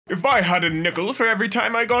If I had a nickel for every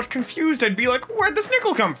time I got confused, I'd be like, where'd this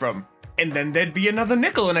nickel come from? And then there'd be another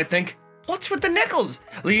nickel, and I'd think, what's with the nickels?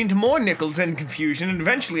 Leading to more nickels and confusion, and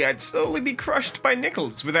eventually I'd slowly be crushed by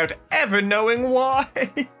nickels without ever knowing why.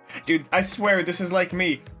 Dude, I swear this is like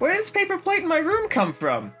me. Where did this paper plate in my room come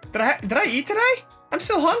from? Did I eat today? I'm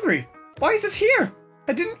still hungry. Why is this here?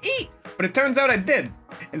 I didn't eat. But it turns out I did.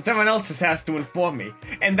 And someone else just has to inform me.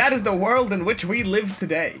 And that is the world in which we live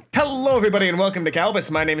today. Hello everybody and welcome to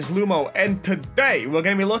Kalbus. My name is Lumo, and today we're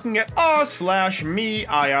going to be looking at r/me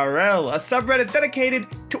IRL, a subreddit dedicated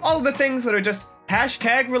to all the things that are just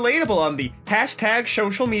hashtag relatable on the hashtag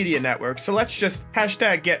social media network. So let's just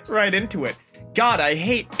hashtag get right into it. God, I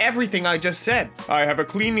hate everything I just said. I have a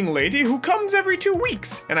cleaning lady who comes every 2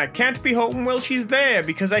 weeks, and I can't be home while she's there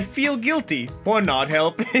because I feel guilty for not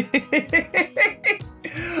helping.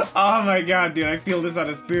 Oh my god, dude, I feel this on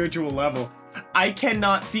a spiritual level. I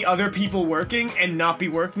cannot see other people working and not be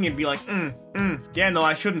working and be like, yeah, no,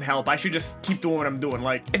 I shouldn't help. I should just keep doing what I'm doing.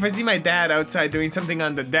 Like, if I see my dad outside doing something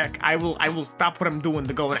on the deck, I will stop what I'm doing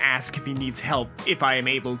to go and ask if he needs help, if I am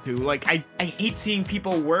able to. Like, I hate seeing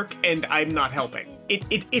people work and I'm not helping.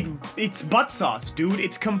 It's butt sauce, dude.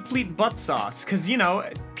 It's complete butt sauce. Cause, you know,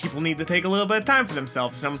 people need to take a little bit of time for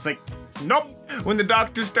themselves. And I'm just like, nope. When the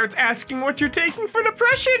doctor starts asking what you're taking for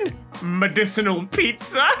depression, medicinal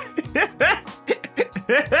pizza.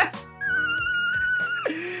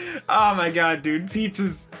 Oh my god, dude,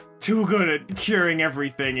 pizza's too good at curing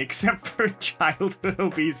everything except for childhood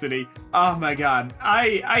obesity. Oh my god,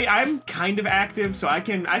 I'm kind of active, so I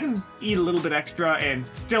can eat a little bit extra and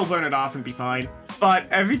still burn it off and be fine. But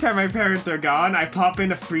every time my parents are gone, I pop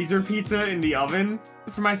in a freezer pizza in the oven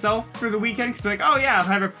for myself for the weekend. Cause like, oh yeah, I'll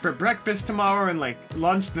have it for breakfast tomorrow and like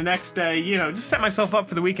lunch the next day, you know, just set myself up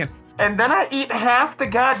for the weekend. And then I eat half the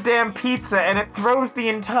goddamn pizza and it throws the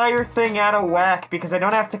entire thing out of whack because I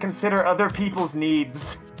don't have to consider other people's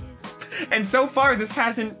needs. And so far, this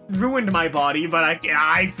hasn't ruined my body, but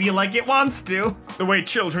I feel like it wants to. The way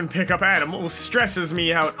children pick up animals stresses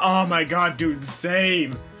me out. Oh my god, dude,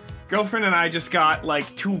 same. Girlfriend and I just got,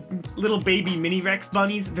 like, 2 little baby mini Rex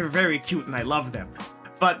bunnies. They're very cute and I love them.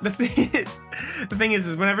 But the thing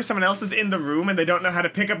is whenever someone else is in the room and they don't know how to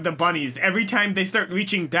pick up the bunnies, every time they start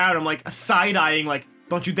reaching down, I'm like side-eyeing, like,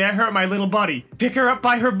 don't you dare hurt my little buddy. Pick her up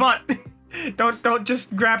by her butt. Don't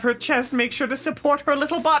just grab her chest, make sure to support her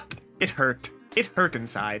little butt. It hurt. It hurt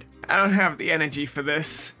inside. I don't have the energy for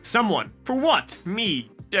this. Someone. For what? Me.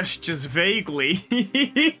 Just vaguely.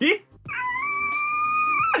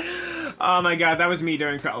 Oh my god, that was me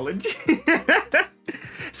during college.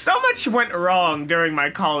 So much went wrong during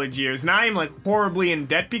my college years, and I am like horribly in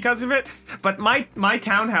debt because of it. But my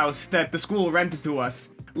townhouse that the school rented to us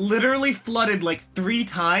literally flooded like 3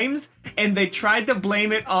 times, and they tried to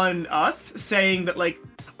blame it on us, saying that like,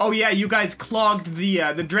 oh yeah, you guys clogged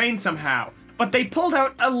the drain somehow. But they pulled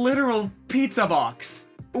out a literal pizza box.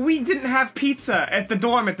 We didn't have pizza at the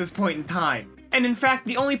dorm at this point in time. And in fact,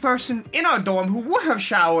 the only person in our dorm who would have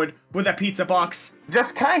showered with a pizza box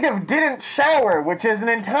just kind of didn't shower, which is an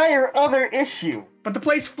entire other issue. But the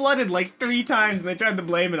place flooded like 3 times and they tried to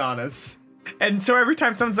blame it on us. And so every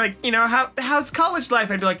time someone's like, you know, how's college life?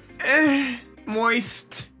 I'd be like,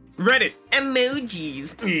 moist. Reddit.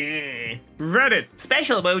 Emojis. Reddit.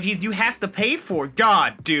 Special emojis you have to pay for.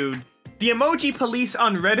 God, dude. The emoji police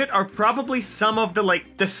on Reddit are probably some of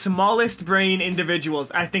the smallest brain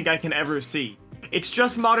individuals I think I can ever see. It's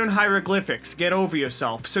just modern hieroglyphics, get over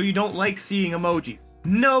yourself, so you don't like seeing emojis.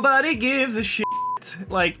 Nobody gives a shit.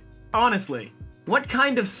 Like, honestly, what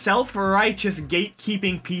kind of self-righteous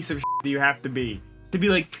gatekeeping piece of shit do you have to be? To be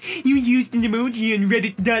like, you used an emoji on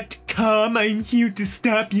reddit.com, I'm here to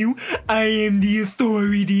stop you, I am the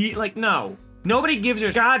authority. Like, no. Nobody gives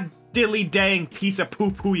a god dilly dang piece of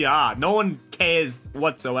poo-poo you are. No one cares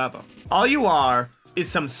whatsoever. All you are is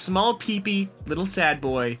some small peepee little sad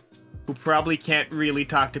boy who probably can't really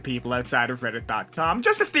talk to people outside of reddit.com.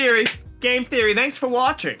 Just a theory. Game theory. Thanks for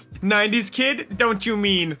watching. 90s kid? Don't you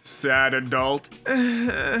mean sad adult?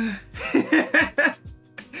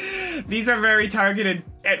 These are very targeted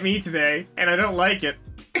at me today, and I don't like it.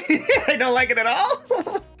 I don't like it at all.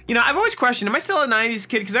 You know, I've always questioned, am I still a 90s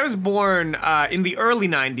kid? Because I was born in the early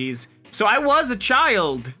 90s, so I was a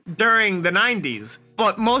child during the 90s.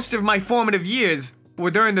 But most of my formative years were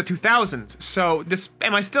during the 2000s. So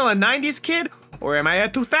am I still a 90s kid, or am I a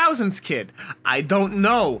 2000s kid? I don't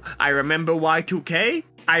know. I remember Y2K.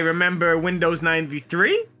 I remember Windows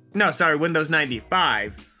 93. No, sorry, Windows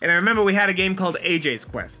 95. And I remember we had a game called AJ's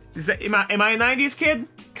Quest. Am I a 90s kid?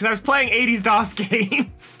 Because I was playing 80s DOS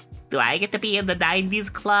games. Do I get to be in the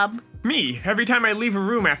 90s club? Me, every time I leave a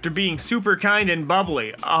room after being super kind and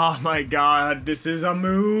bubbly. Oh my god, this is a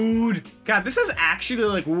mood. God, this is actually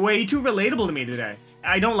like way too relatable to me today.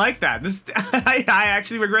 I don't like that. This, I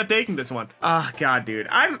actually regret taking this one. Oh god, dude.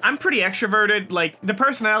 I'm pretty extroverted. Like, the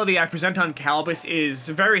personality I present on Kalbus is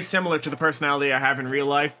very similar to the personality I have in real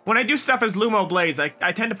life. When I do stuff as Lumo Blaze, I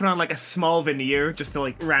tend to put on like a small veneer just to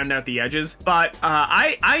like round out the edges. But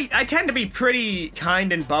I tend to be pretty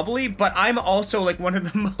kind and bubbly, but I'm also like one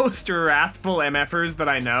of the most wrathful MFers that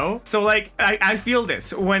I know. So like, I feel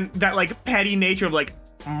this when that like petty nature of like,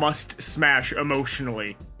 must smash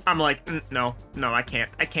emotionally. I'm like, no, I can't.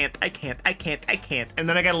 And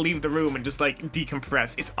then I gotta leave the room and just like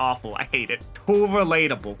decompress. It's awful. I hate it. Too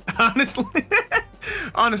relatable.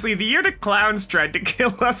 Honestly, the year the clowns tried to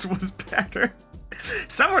kill us was better.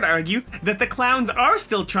 Some would argue that the clowns are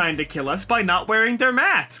still trying to kill us by not wearing their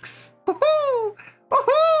masks. Woohoo!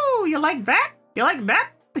 Woohoo! You like that? You like that?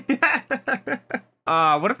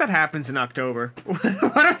 What if that happens in October?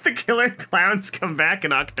 What if the killer clowns come back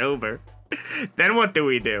in October? Then what do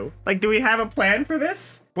we do? Like, do we have a plan for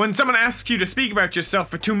this? When someone asks you to speak about yourself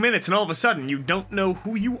for 2 minutes and all of a sudden you don't know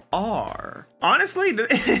who you are. Honestly, this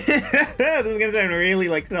is gonna sound really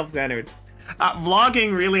like self-centered.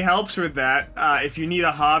 Vlogging really helps with that if you need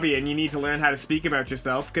a hobby and you need to learn how to speak about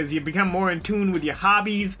yourself, because you become more in tune with your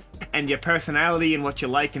hobbies and your personality and what you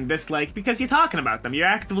like and dislike because you're talking about them. You're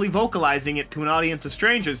actively vocalizing it to an audience of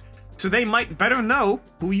strangers, so they might better know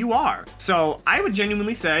who you are. So I would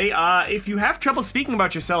genuinely say, if you have trouble speaking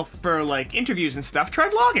about yourself for like interviews and stuff, try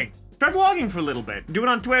vlogging. Try vlogging for a little bit. Do it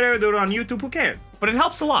on Twitter, do it on YouTube, who cares? But it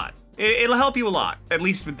helps a lot. It'll help you a lot, at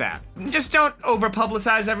least with that. Just don't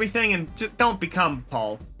over-publicize everything and just don't become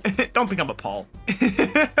Paul. Don't become a Paul.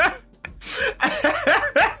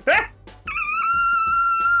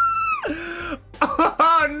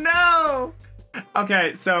 Oh no!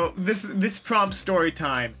 Okay, so this prompts story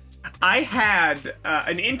time. I had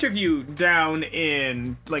an interview down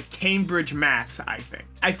in like Cambridge, Mass, I think.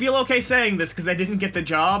 I feel okay saying this because I didn't get the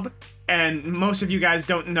job, and most of you guys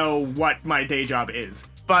don't know what my day job is.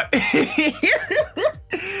 But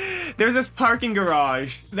there's this parking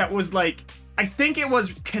garage that was like, I think it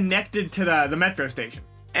was connected to the metro station.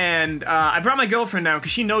 And I brought my girlfriend down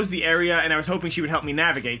because she knows the area and I was hoping she would help me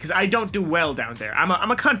navigate because I don't do well down there. I'm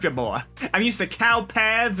a country boy. I'm used to cow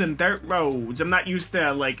paths and dirt roads. I'm not used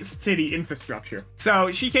to like city infrastructure.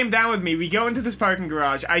 So she came down with me. We go into this parking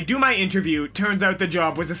garage. I do my interview. Turns out the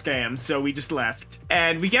job was a scam, so we just left.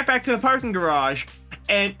 And we get back to the parking garage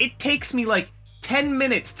and it takes me like 10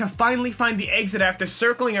 minutes to finally find the exit after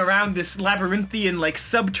circling around this labyrinthian like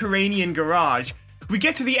subterranean garage. We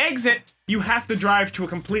get to the exit. You have to drive to a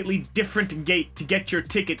completely different gate to get your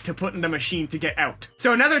ticket to put in the machine to get out.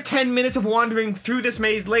 So another 10 minutes of wandering through this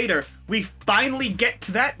maze later, we finally get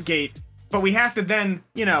to that gate, but we have to then,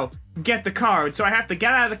 you know, get the card. So I have to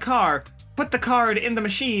get out of the car, put the card in the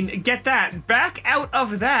machine, get that, back out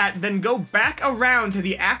of that, then go back around to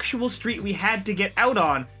the actual street we had to get out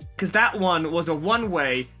on, because that one was a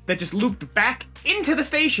one-way that just looped back into the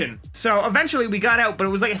station. So eventually we got out, but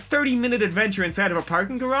it was like a 30-minute adventure inside of a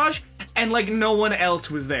parking garage, and like no one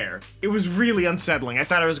else was there. It was really unsettling. I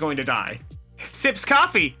thought I was going to die. Sips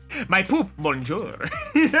coffee. My poop. Bonjour.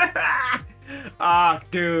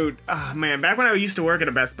 Dude. Oh, man. Back when I used to work at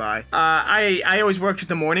a Best Buy, I always worked with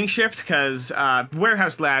the morning shift because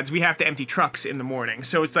warehouse lads, we have to empty trucks in the morning.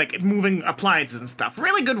 So it's like moving appliances and stuff.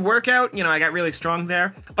 Really good workout. You know, I got really strong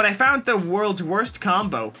there. But I found the world's worst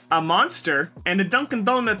combo. A Monster and a Dunkin'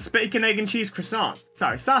 Donuts bacon, egg, and cheese croissant.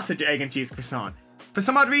 Sorry, sausage, egg, and cheese croissant. For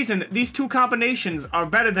some odd reason, these two combinations are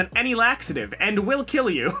better than any laxative and will kill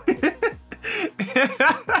you.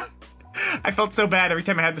 I felt so bad every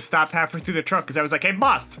time I had to stop halfway through the truck because I was like, hey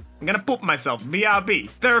boss, I'm gonna poop myself, BRB.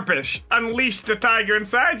 Therapist, unleash the tiger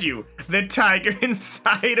inside you. The tiger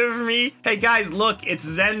inside of me. Hey guys, look, it's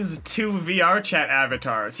Zen's 2 VR chat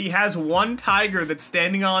avatars. He has one tiger that's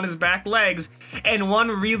standing on his back legs and one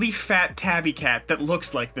really fat tabby cat that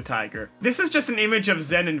looks like the tiger. This is just an image of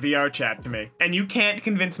Zen in VR chat to me, and you can't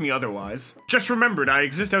convince me otherwise. Just remembered I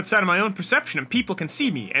exist outside of my own perception and people can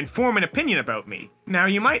see me and form an opinion about me. Now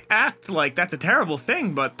you might act like that's a terrible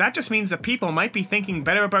thing, but that just means that people might be thinking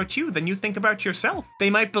better about you than you think about yourself. They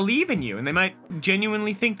might believe in you and they might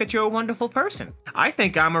genuinely think that you're a wonderful person. I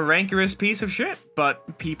think I'm a rancorous piece of shit,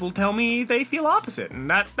 but people tell me they feel opposite, and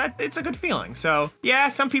that it's a good feeling. So yeah,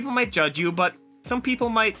 some people might judge you, but some people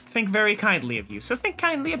might think very kindly of you. So think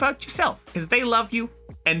kindly about yourself, because they love you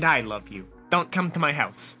and I love you. Don't come to my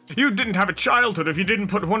house. You didn't have a childhood if you didn't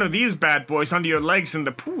put one of these bad boys under your legs in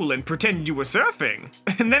the pool and pretend you were surfing.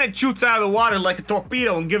 And then it shoots out of the water like a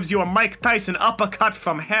torpedo and gives you a Mike Tyson uppercut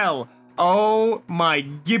from hell. Oh my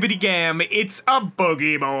gibbity gam, it's a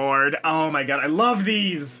boogie board. Oh my god, I love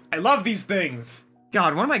these. I love these things.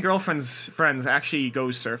 God, one of my girlfriend's friends actually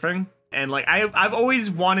goes surfing. And like I've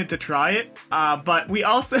always wanted to try it, but we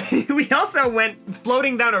also went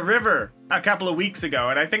floating down a river a couple of weeks ago,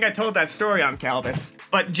 and I think I told that story on Kalbus.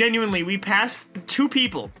 But genuinely, we passed two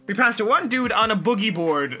people. We passed one dude on a boogie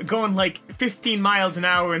board going like 15 miles an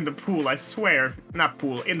hour in the pool, I swear. Not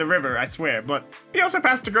pool, in the river, I swear. But we also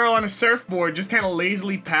passed a girl on a surfboard just kind of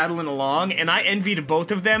lazily paddling along, and I envied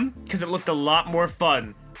both of them because it looked a lot more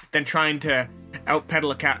fun than trying to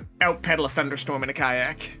outpedal a thunderstorm in a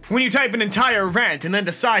kayak. When you type an entire rant and then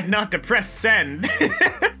decide not to press send.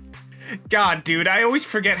 God, dude, I always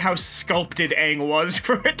forget how sculpted Aang was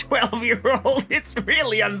for a 12-year-old. It's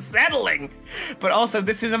really unsettling. But also,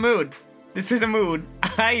 this is a mood. This is a mood.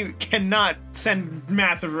 I cannot send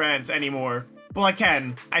massive rants anymore. Well, I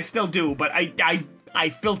can. I still do, but I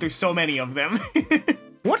filter so many of them.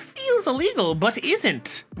 What feels illegal but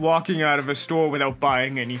isn't? Walking out of a store without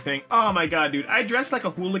buying anything. Oh my god, dude. I dress like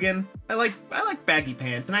a hooligan. I like baggy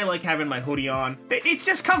pants, and I like having my hoodie on. It's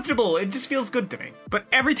just comfortable. It just feels good to me. But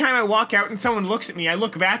every time I walk out and someone looks at me, I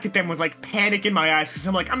look back at them with like panic in my eyes because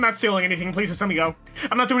I'm like, I'm not stealing anything. Please just let me go.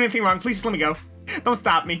 I'm not doing anything wrong. Please just let me go. Don't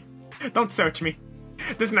stop me. Don't search me.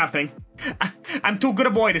 There's nothing. I'm too good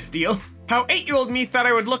a boy to steal. How 8-year-old me thought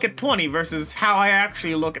I would look at 20 versus how I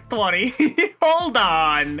actually look at 20. Hold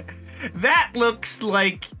on. That looks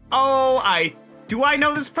like... Oh, do I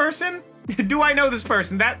know this person? Do I know this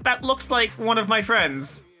person? That looks like one of my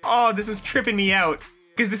friends. Oh, this is tripping me out.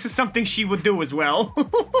 Because this is something she would do as well.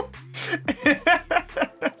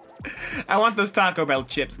 I want those Taco Bell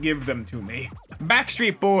chips. Give them to me.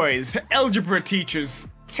 Backstreet Boys. Algebra teachers.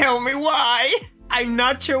 Tell me why. I'm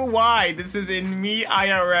not sure why this is in me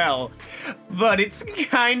IRL, but it's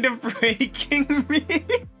kind of breaking me.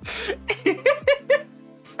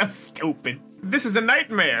 So stupid. This is a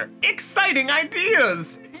nightmare. Exciting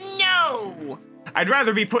ideas. No! I'd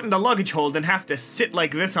rather be put in the luggage hold than have to sit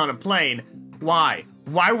like this on a plane. Why?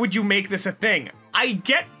 Why would you make this a thing? I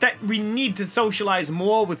get that we need to socialize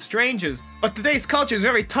more with strangers, but today's culture is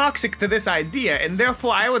very toxic to this idea, and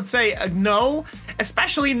therefore I would say no,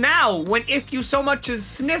 especially now, when if you so much as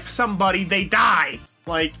sniff somebody, they die.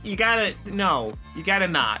 Like, you gotta not. You gotta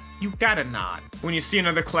not. When you see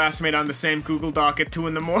another classmate on the same Google Doc at 2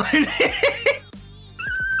 in the morning.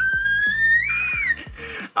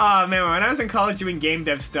 Oh man, when I was in college doing game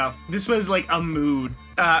dev stuff, this was like a mood.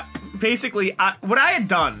 Basically, what I had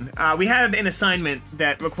done, we had an assignment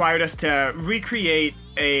that required us to recreate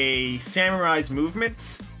a samurai's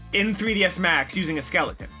movements in 3ds Max using a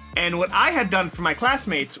skeleton. And what I had done for my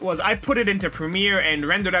classmates was I put it into Premiere and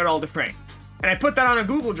rendered out all the frames. And I put that on a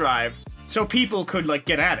Google Drive so people could like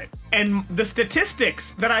get at it. And the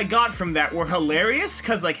statistics that I got from that were hilarious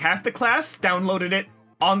because like half the class downloaded it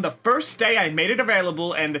on the first day I made it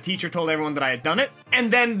available and the teacher told everyone that I had done it.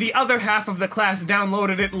 And then the other half of the class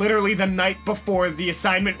downloaded it literally the night before the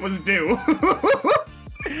assignment was due.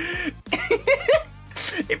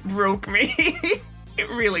 It broke me. It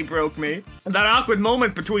really broke me. That awkward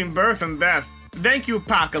moment between birth and death. Thank you,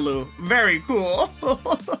 Pakalu. Very cool.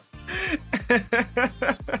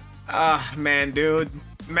 Ah, man, dude.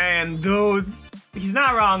 Man, dude. He's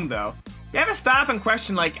not wrong, though. You ever stop and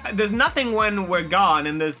question, like, there's nothing when we're gone,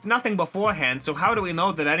 and there's nothing beforehand, so how do we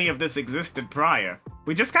know that any of this existed prior?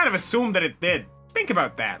 We just kind of assume that it did. Think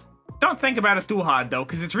about that. Don't think about it too hard, though,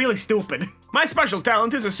 because it's really stupid. My special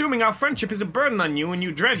talent is assuming our friendship is a burden on you and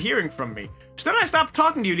you dread hearing from me. So then I stopped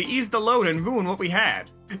talking to you to ease the load and ruin what we had.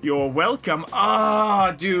 You're welcome.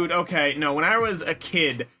 Ah, dude, okay. No, when I was a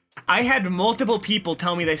kid, I had multiple people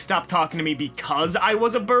tell me they stopped talking to me because I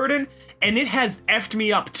was a burden, and it has effed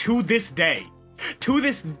me up to this day. To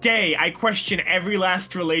this day, I question every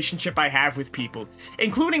last relationship I have with people,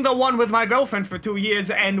 including the one with my girlfriend for 2 years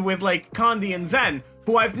and with, like, Condi and Zen,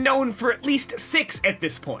 who I've known for at least 6 at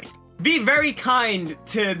this point. Be very kind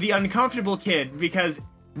to the uncomfortable kid, because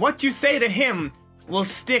what you say to him will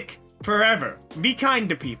stick forever. Be kind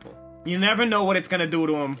to people. You never know what it's gonna do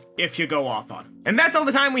to them if you go off on them. And that's all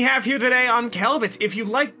the time we have here today on Kalbus. If you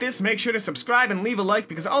liked this, make sure to subscribe and leave a like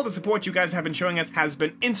because all the support you guys have been showing us has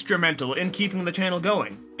been instrumental in keeping the channel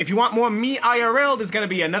going. If you want more me IRL, there's gonna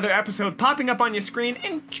be another episode popping up on your screen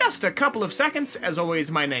in just a couple of seconds. As always,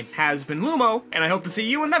 my name has been Lumo, and I hope to see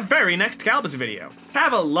you in the very next Kalbus video.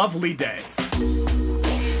 Have a lovely day.